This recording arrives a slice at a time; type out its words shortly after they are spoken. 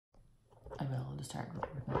will. I'll just start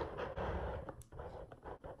recording.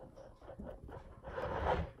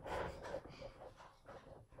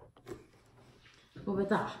 What about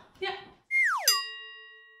that? Yeah.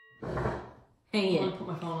 Hey. I'm gonna put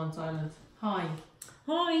my phone on silent. Hi.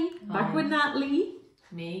 Hi. Back with Natalie.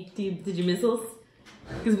 Me. Did you miss us?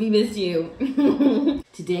 Because we missed you.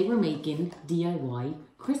 Today we're making DIY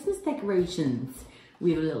Christmas decorations.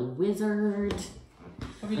 We have a little wizard.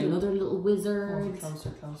 Another little wizard. Closer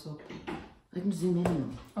up. I can zoom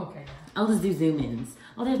in. Okay. I'll just do zoom ins.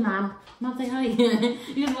 Oh, there's Mom. Mom, say hi.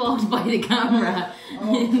 You just walked by the camera.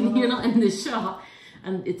 Oh, You're not in the shot.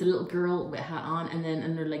 And it's a little girl with a hat on, and then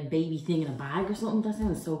another like baby thing in a bag or something. That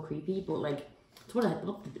sounds so creepy, but like, it's what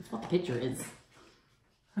the picture is.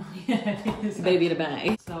 Oh yeah, it is. Baby in a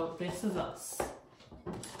bag. So this is us.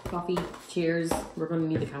 Coffee. Cheers. We're gonna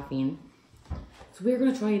need the caffeine. So we're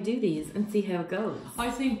gonna try and do these and see how it goes. I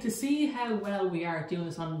think to see how well we are doing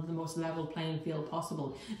this on the most level playing field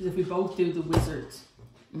possible is if we both do the wizard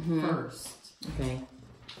first. Okay.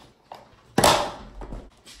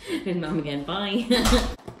 There's Mom again. Bye.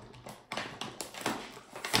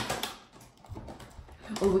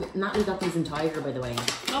 Oh, Natalie got these in Tiger, by the way.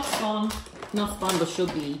 Not fun. Not fun, but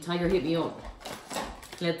should be. Tiger, hit me up.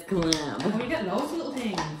 Let's collab. Oh, you get loads of little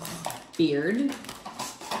things. Beard.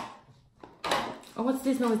 Oh, what's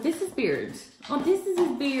this? No, this is beard. Oh, this is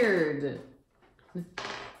his beard.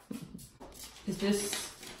 Is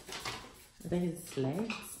this? Are they his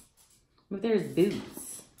legs? Look, there's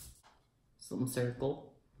boots. Some circle.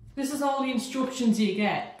 This is all the instructions you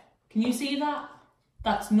get. Can you see that?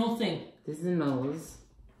 That's nothing. This is a nose.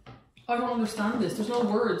 I don't understand this. There's no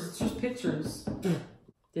words. It's just pictures.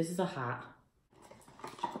 This is a hat.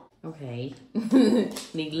 Okay.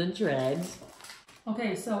 Needle and thread.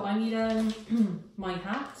 Okay, so I need my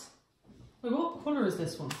hat. Wait, what colour is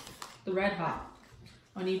this one? The red hat.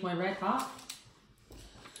 I need my red hat.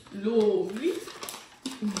 Lovely.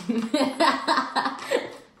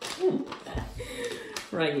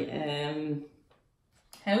 Right,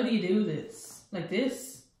 How do you do this? Like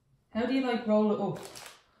this? How do you like roll it up?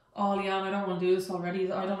 Oh, Leanne, I don't want to do this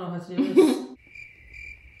already. I don't know how to do this.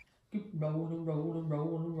 Keep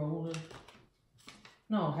rolling.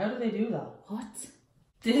 No, how do they do that? what?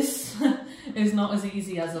 This is not as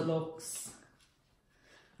easy as it looks.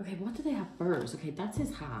 Okay, what do they have first? Okay, that's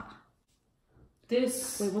his hat.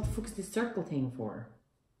 This... Wait, what the fuck is this circle thing for?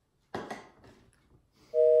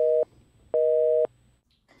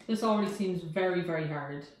 This already seems very, very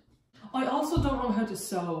hard. I also don't know how to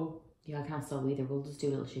sew. Yeah, I can't sew either. We'll just do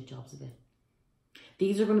little shit jobs of it.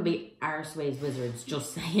 These are going to be arseways wizards,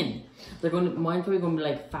 just saying. They're going to, mine's probably going to be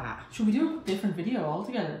like fat. Should we do a different video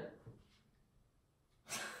altogether?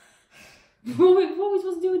 What are we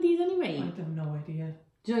supposed to do with these anyway? I have no idea.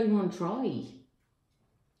 Do you not even want to try?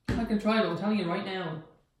 I can try, but I'm telling you right now.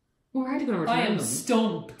 Well, how are you going to return I am them?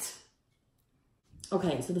 stumped.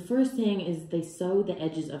 Okay, so the first thing is they sew the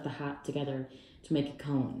edges of the hat together to make a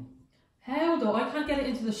cone. How though? I can't get it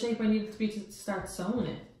into the shape I need it to be to start sewing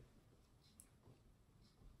it.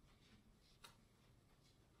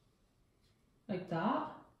 Like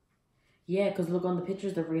that? Yeah, because look, on the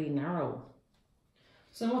pictures they're really narrow.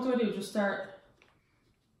 So what do I do? Just start...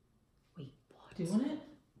 Wait, what? Doing it?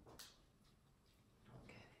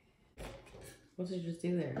 Okay. What did you just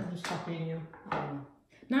do there? I'm just copying you.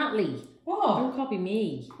 Natalie! What? Don't copy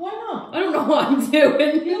me. Why not? I don't know what I'm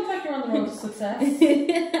doing. You look like you're on the road to success.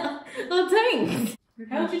 Oh, thanks.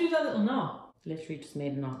 How did you do that little knot? Literally just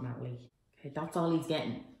made a knot, Natalie. Okay, that's all he's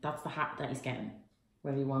getting. That's the hat that he's getting.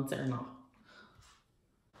 Whether he wants it or not.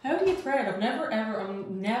 How do you thread? I've never ever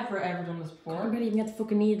done this before. I can't even get the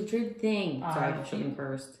fucking needle through the thing. Ah, Sorry, I should have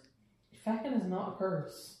first. Feckin' is not a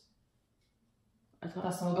purse. I thought,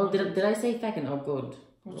 That's not oh, did I say feckin'? Oh, good.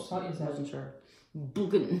 I just thought you I said. wasn't sure.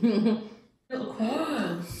 Buggin'. Little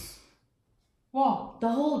corners. What?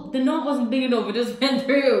 The knot wasn't big enough, it just went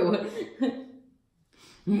through.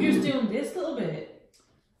 You're just doing this little bit.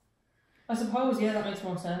 I suppose, yeah, that makes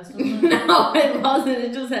more sense, doesn't it? No, it wasn't.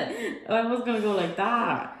 It just said, I was going to go like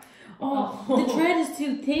that. Oh, the thread is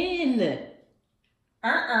too thin.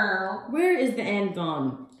 Where is the end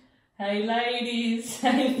gone? Hey ladies,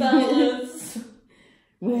 hey fellas.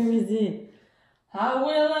 Where is it? How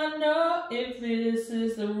will I know if this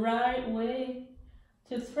is the right way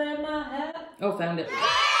to thread my hat? Oh, found it.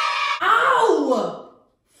 Ow!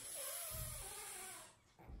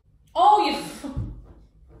 Oh, you...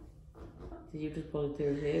 Did you just pull it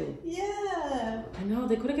through too? Yeah. I know,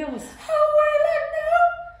 they could have given us... How will I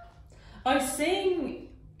know? I sing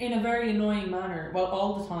in a very annoying manner. Well,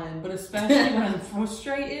 all the time, but especially when I'm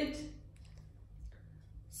frustrated.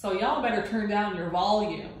 So y'all better turn down your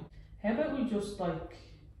volume. How about we just like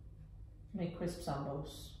make crisp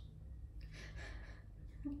sambos?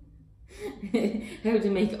 How to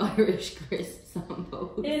make Irish crisp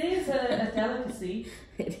sambos. It is a delicacy.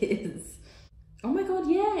 It is. Oh my god,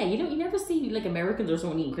 yeah. You never see like Americans or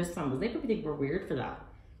someone eating crisp sambos. They probably think we're weird for that.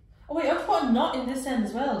 Oh wait, I've put a knot in this end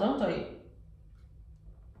as well, don't I?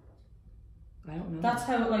 I don't know. That's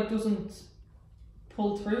how it like doesn't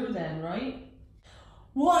pull through then, right?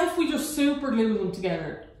 What if we just super glue them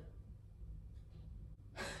together?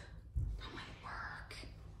 That might work.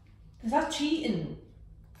 Is that cheating?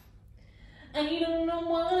 I don't know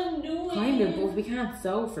what I'm doing. Kind of, but if we can't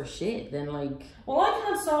sew for shit, then like... Well, I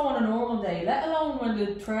can't sew on a normal day, let alone when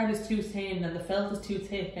the thread is too thin and the felt is too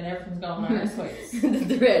thick and everything's going arseways.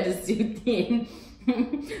 The thread is too thin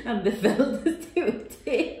and the felt is too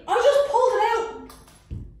thick. I just pulled it out!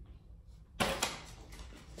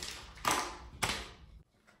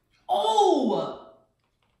 Oh!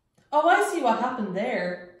 Oh, I see what happened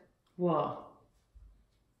there. What?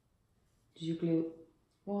 Did you glue...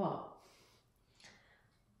 What?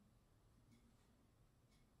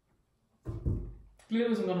 Glue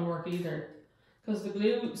isn't going to work either. Because the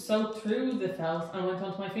glue soaked through the felt and went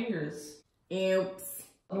onto my fingers. Oops.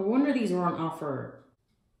 No wonder these were on offer.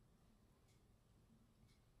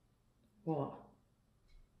 What?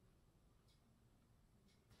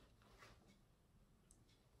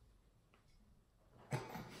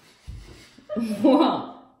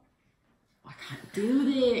 What? I can't do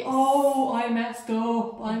this. Oh, I messed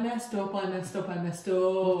up. I messed up. I messed up. I messed up.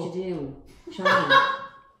 What'd you do? Show me.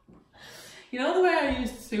 You know the way I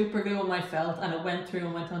used super glue on my felt and it went through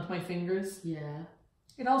and went onto my fingers? Yeah.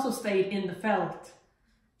 It also stayed in the felt.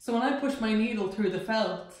 So when I pushed my needle through the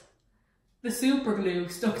felt, the super glue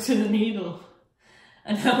stuck to the needle.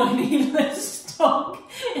 And now my needle is stuck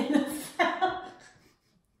in the felt.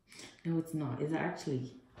 No, it's not. Is it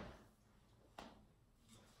actually?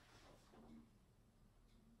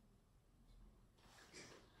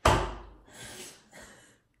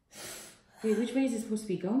 Wait, which way is it supposed to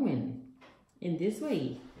be going? In this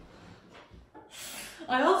way?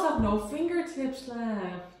 I also have no fingertips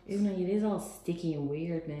left. Ew, no, it is all sticky and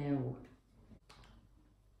weird now.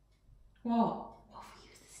 What? What if we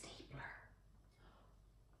use the stapler?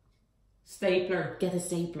 Stapler. Get a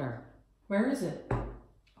stapler. Where is it? Oh,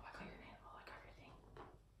 I got your name. Oh, I got your thing.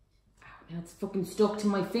 Ow, now it's fucking stuck to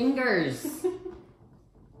my fingers.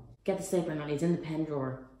 Get the stapler, Nolly. It's in the pen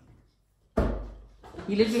drawer.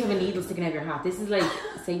 You literally have a needle sticking out of your hat. This is like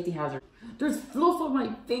a safety hazard. There's fluff on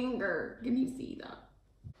my finger. Can you see that?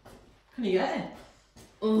 Can you get it?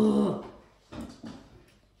 Ugh.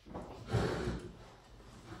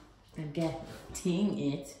 I'm getting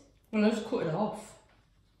it. Well, I just cut it off.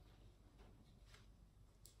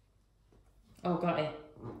 Oh, got it.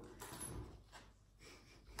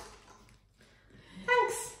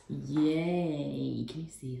 Thanks. Yay. Can you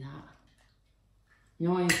see that? You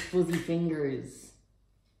know, I have fuzzy fingers.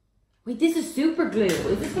 Wait, this is super glue.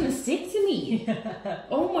 Is this going to stick to me? Yeah.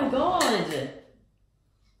 Oh my god.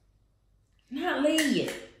 Natalie.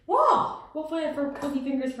 What? What if I have fuzzy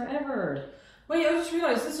fingers forever? Wait, I just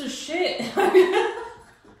realised this is shit.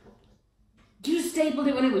 You stapled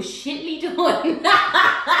it when it was shittily done.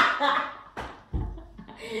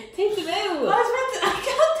 Take them out. I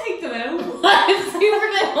can't take them out. I'm super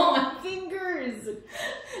glue on my fingers.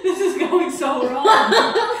 This is going so wrong.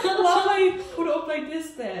 Why do I put it up like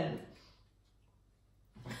this then?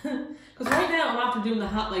 Because right now I'm after doing the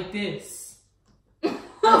hat like this.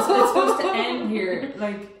 It's supposed to end here,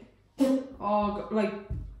 like, oh, like,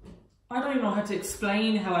 I don't even know how to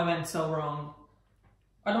explain how I went so wrong.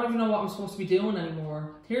 I don't even know what I'm supposed to be doing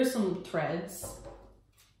anymore. Here's some threads.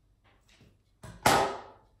 I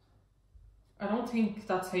don't think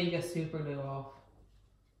that's how you get super glue off.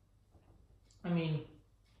 I mean,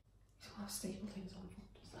 you want to staple things on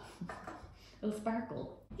front. It'll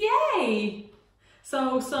sparkle. Yay!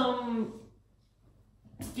 So some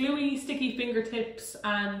gluey, sticky fingertips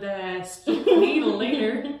and stuck needle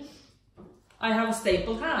later. I have a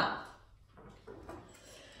stapled hat.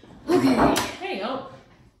 Okay. There you go.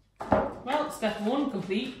 Well, step 1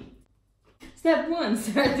 complete. Step 1,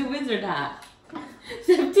 start the wizard hat.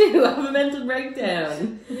 Step 2, have a mental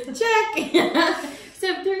breakdown. Check.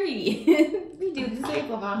 Step 3, redo the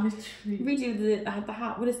staple hat. Redo the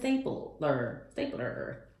hat with a stapler.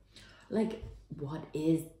 Stapler. Like, what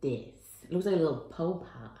is this? It looks like a little Pope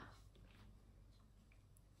hat.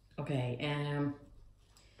 Okay,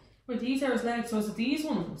 Wait, these are his legs, so is it these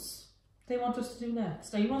ones they want us to do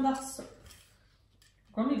next? Are you on that?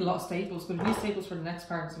 We're going to need a lot of staples, but we need staples for the next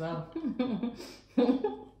part as well.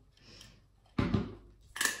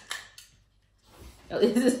 Oh,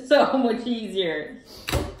 this is so much easier.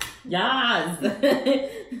 Yes.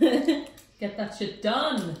 Get that shit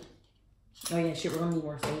done. Oh yeah, shit, we're gonna need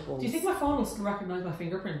more staples. Do you think my phone will still recognise my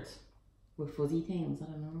fingerprint? With fuzzy things, I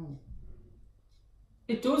don't know.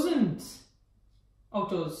 It doesn't. Oh, it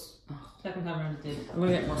does. Oh. Second time around it did. I'm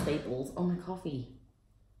gonna get more staples. Oh, my coffee.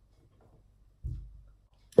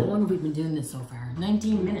 How long have we been doing this so far?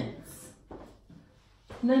 19 minutes.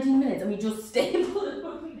 19 minutes and we just stapled and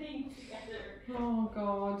put everything together. Oh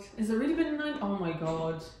god. Has it really been 9? Oh my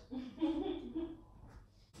god.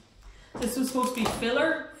 This was supposed to be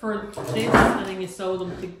filler for this and then you sew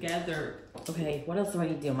them together. Okay, what else do I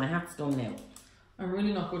need to do? My hat's done now. I'm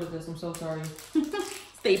really not good at this, I'm so sorry.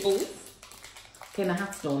 Staples. Okay, my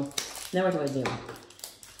hat's done. Now what do I do?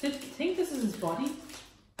 Do you think this is his body?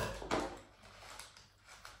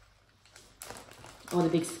 Oh, the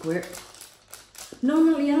big squirt.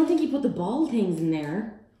 No, I don't think you put the ball things in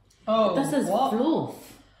there. Oh, that says what? fluff.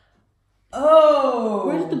 Oh!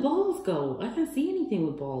 Where did the balls go? I can't see anything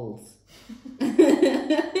with balls. Where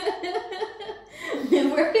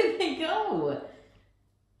did they go?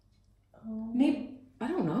 Oh. Maybe, I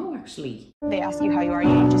don't know actually. They ask you how you are,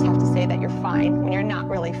 you just have to say that you're fine when you're not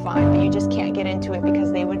really fine, but you just can't get into it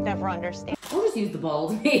because they would never understand. I'll just use the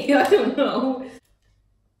balls. I don't know.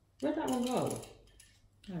 Where'd that one go?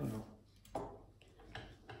 I don't know.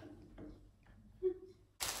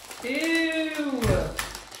 Ew!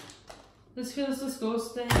 This feels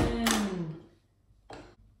disgusting.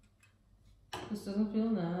 This doesn't feel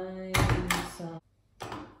nice.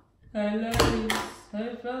 Hey ladies,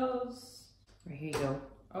 hey fellas. Right, here you go.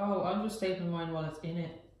 Oh, I'm just stapling mine while it's in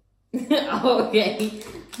it. Okay.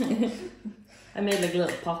 I made like a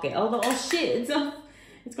little pocket. Oh shit, it's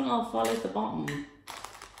gonna all fall out the bottom.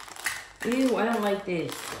 Ew, I don't like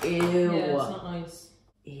this. Ew. Yeah, it's not nice.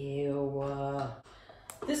 Ew.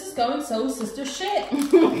 This is going so sister shit. Oh,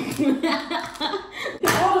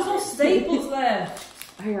 there's no staples left.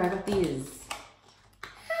 Oh, here, I got these.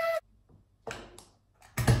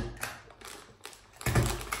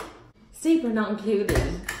 Stapler not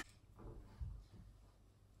included.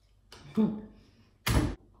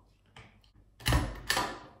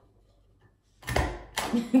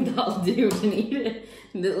 That'll do to need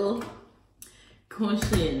a little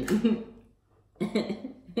cushion.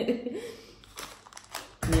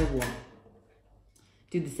 Now what?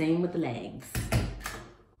 Do the same with the legs.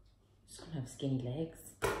 Just gonna have skinny legs.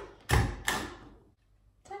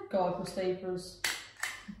 Thank God for staplers.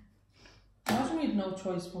 Imagine we had no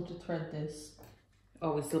choice but to thread this.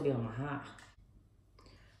 Oh, we'll still be on my hat.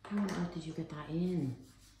 How on earth did you get that in?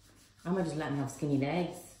 I might just let him have skinny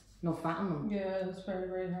legs. No fat on them. Yeah, that's very,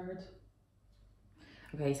 very hard.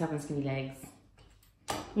 Okay, he's having skinny legs.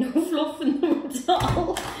 No fluff in them at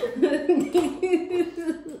all.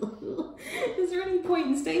 Is there any point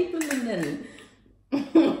in stapling them then?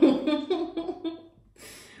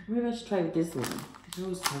 Maybe I should try with this one. I can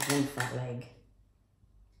always have one fat leg.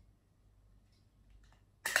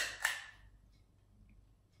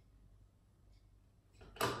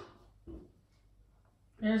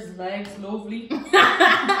 There's legs, lovely.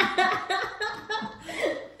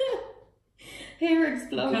 Hair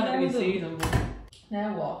exploded. Can't really see them.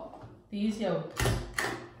 Now what? These yolks.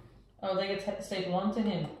 Oh, they get stapled onto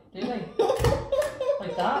him, do they?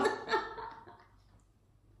 Like that?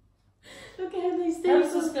 Look how they How stapled.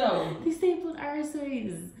 does this go? They stapled our size. Oh,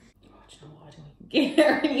 do you know what? I don't even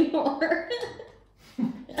care anymore.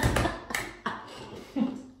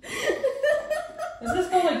 Does this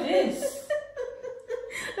go like this?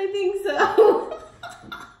 I think so.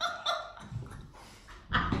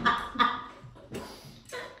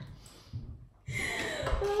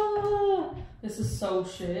 This is so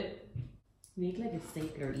shit. We need like a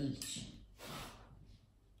stapler each.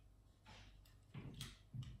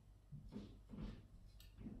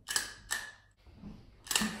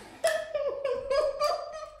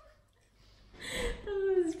 That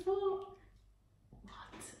was fun.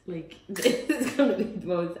 What? Like, this is gonna be the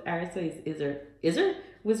most arsehole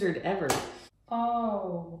wizard ever.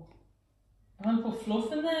 Oh. I want to put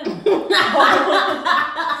fluff in them.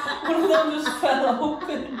 One of them just fell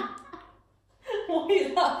open. Why are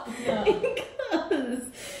you laughing at? Because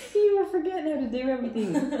you were forgetting how to do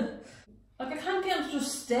everything. Like, I can't get him to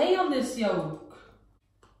just stay on this yoke.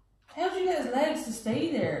 How did you get his legs to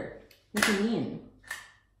stay there? What do you mean?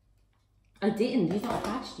 I didn't. He's not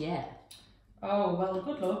attached yet. Oh, well,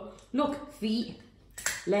 good luck. Look, feet,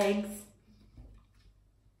 legs,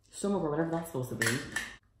 stomach or whatever that's supposed to be.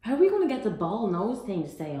 How are we going to get the ball nose thing to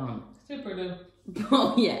stay on? Super glue.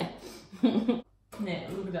 Oh, yeah. Now,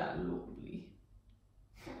 look at that, lovely.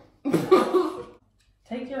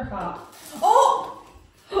 Take your hat. Oh!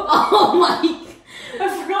 Oh my!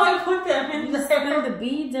 I forgot I put them in Just there. smell the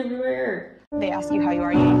beads everywhere. They ask you how you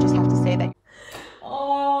are, you just have to say that.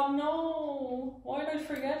 Oh no! Why did I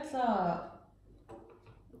forget that?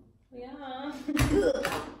 Yeah.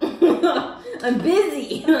 I'm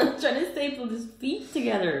busy. I'm trying to staple his feet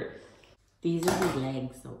together. These are his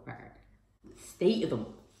legs so far. State of them.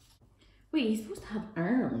 Wait, he's supposed to have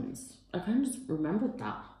arms. I kind of just remembered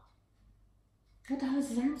that. What the hell is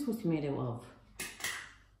his arms supposed to be made out of?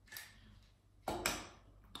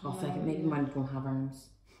 Oh, fuck it. Maybe mine don't have arms.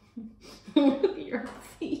 Look at your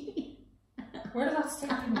feet. Where did that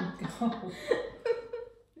statement go?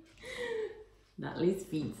 Natalie's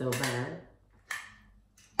feet so bad.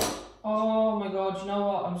 Oh my god, you know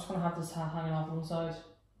what? I'm just gonna have this hat hanging off one side.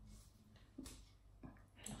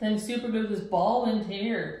 Then super glue this ball into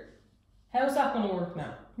here. How's that gonna work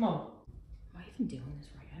now? Come on. Am I even doing this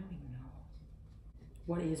right? I don't even know.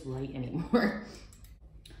 What is right anymore?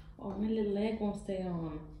 Oh, my little leg won't stay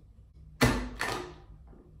on.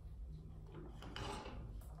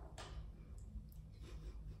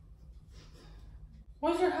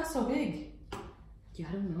 Why is your hat so big? Yeah,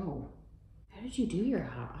 I don't know. How did you do your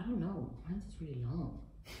hat? I don't know. Mine's is really long.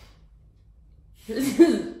 This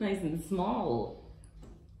is nice and small.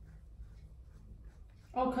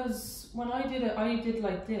 Oh, because when I did it, I did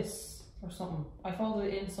like this or something. I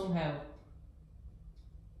folded it in somehow.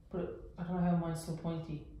 But I don't know how mine's so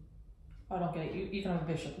pointy. I don't get it. You can have a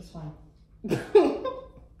bishop, it's fine.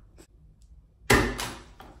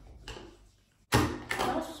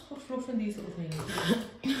 I was just put fluff in these little things.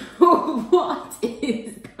 What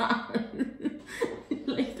is that?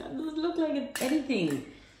 Like, that doesn't look like anything.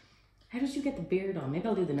 How did you get the beard on? Maybe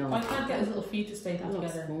I'll do the nose. I can't get his little feet to stay That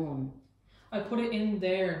looks together. fun. I put it in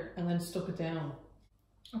there and then stuck it down.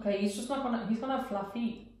 Okay, he's just not gonna, he's gonna have flat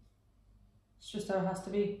feet. It's just how it has to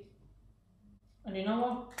be. And you know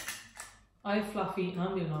what? I have flat feet and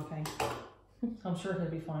I'm doing okay. I'm sure he'll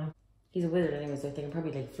be fine. He's a wizard anyway, so they can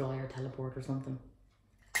probably like fly or teleport or something.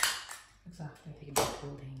 Exactly. They can do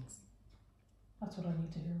cool things. That's what I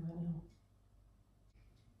need to hear right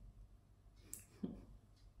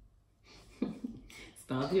now.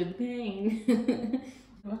 Stop your pain.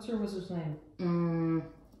 What's your wizard's name?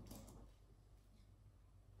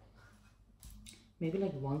 Maybe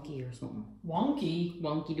like Wonky or something. Wonky?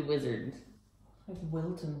 Wonky the wizard. Like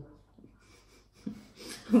Wilton.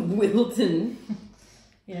 Wilton.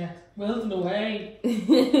 Yeah, Wilton away.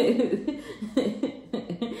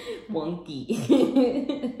 Wonky.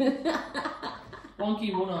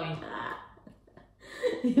 Wonky one eye.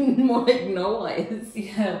 More like no eyes.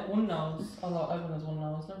 Yeah, one nose. Although everyone has one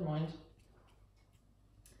nose, never mind.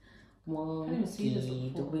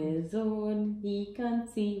 Wonky the wizard, he can't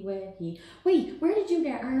see where he... Wait, where did you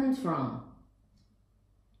get arms from?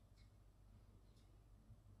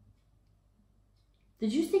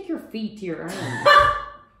 Did you stick your feet to your arms?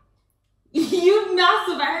 You have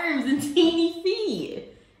massive arms and teeny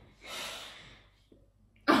feet.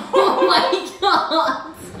 Oh my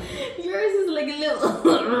god! Yours is like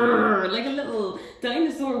a little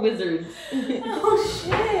dinosaur wizard. Oh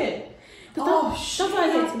shit! That's what I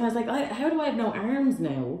was asking. I was like, how do I have no arms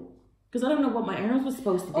now? Because I don't know what my arms were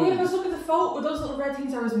supposed to be. Oh yeah, because look at the photo. Those little red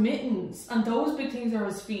things are his mittens, and those big things are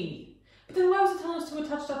his feet. But then why was it telling us to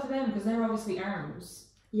attach that to them? Because they're obviously arms.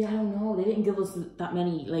 Yeah, I don't know. They didn't give us that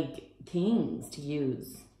many like things to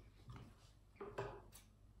use.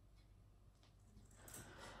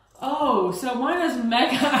 Oh, so mine has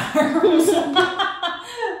mega arms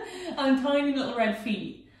and tiny little red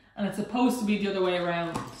feet, and it's supposed to be the other way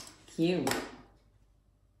around. Cute.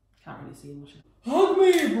 Can't really see much. Hug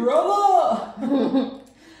me, brother!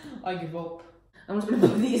 I give up. I'm just gonna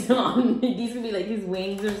put these on. These could be like his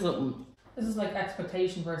wings or something. This is like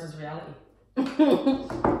expectation versus reality.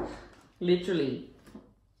 Literally.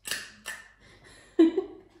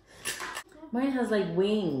 Mine has like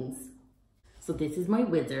wings. So this is my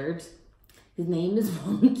wizard. His name is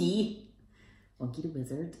Wonky. Wonky the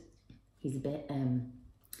wizard. He's a bit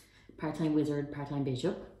part-time wizard, part-time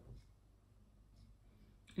bishop.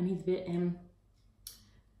 And he's a bit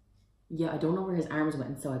yeah, I don't know where his arms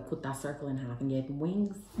went, so I cut that circle in half and gave him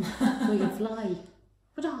wings so he can fly.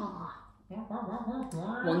 Ta-da!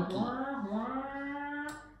 Wonky.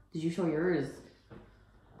 Did you show yours?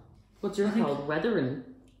 What's yours called? Weathering.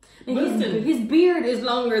 His beard is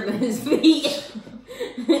longer than his feet.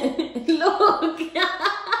 Look! Look at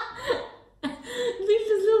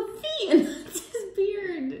his little feet and that's his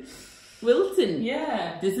beard. Wilton.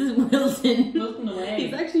 Yeah. This is Wilton. Wilton away.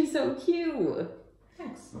 He's actually so cute.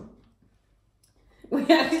 Thanks. We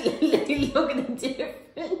actually look at the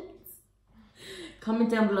difference. Comment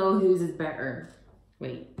down below whose is better.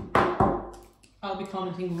 Wait. I'll be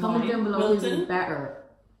commenting. Comment down below Wilton. whose is better.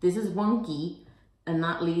 This is wonky, and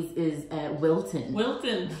Natalie's is Wilton.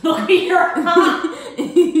 Wilton. Your hat.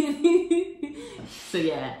 So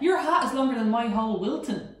yeah. Your hat is longer than my whole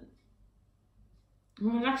Wilton.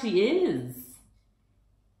 Well, it actually is.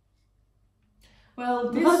 Well,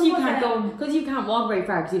 this Because you was can't go, because you can't walk very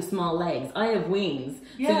far because you have small legs. I have wings,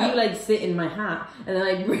 Yeah. so you like sit in my hat, and then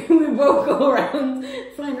like we both go around,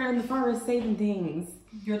 flying around the forest saving things.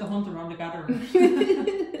 You're the hunter, I'm the gatherer.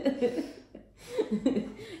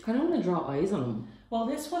 Kind of want to draw eyes on them. Well,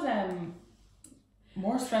 this was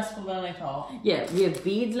more stressful than I thought. Yeah, we have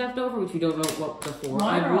beads left over, which we don't know what they're for. Mine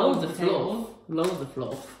I have are all loads over of the fluff. table. Loads of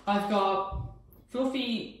fluff. I've got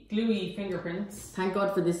fluffy, gluey fingerprints. Thank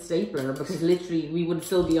God for this stapler, because literally we would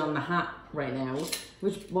still be on the hat right now.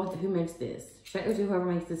 Who makes this? Shout out to whoever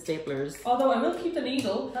makes the staplers. Although I will keep the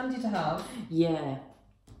needle, handy to have. Yeah.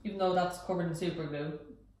 Even though that's covered in super glue.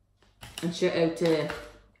 And shout out to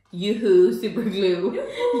Yoo-hoo Super Glue.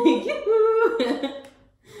 Yoo-hoo!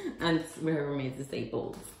 And whoever made the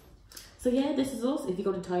staples. So yeah, this is us. If you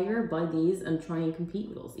go to Tiger, buy these and try and compete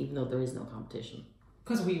with us, even though there is no competition.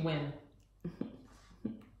 Because we win.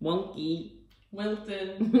 Wonky.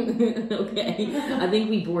 Wilton. Okay. I think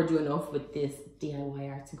we bored you enough with this DIY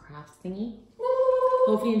arts and crafts thingy.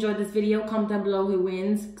 Hopefully you enjoyed this video. Comment down below who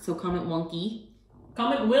wins. So comment Wonky.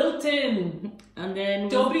 Comment Wilton. And then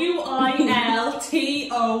Wilton.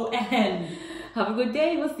 have a good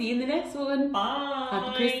day. We'll see you in the next one. Bye.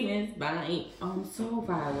 Happy Christmas. Bye. Oh, I'm so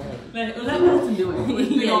far away. Let Wilton do it. With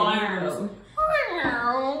big Yeah, ol' you arms.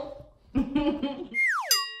 know.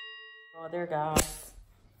 Oh, there goes.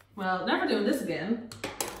 Well, never doing this again.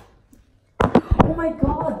 Oh my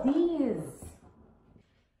God, these.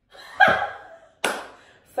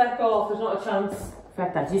 Feck off, there's not a chance.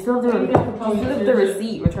 Fact that you still do Maybe it. I could probably You still have do the it.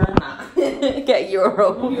 receipt. Return that. Get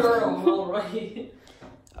euro. Euro, alright.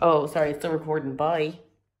 Oh, sorry. It's still recording. Bye.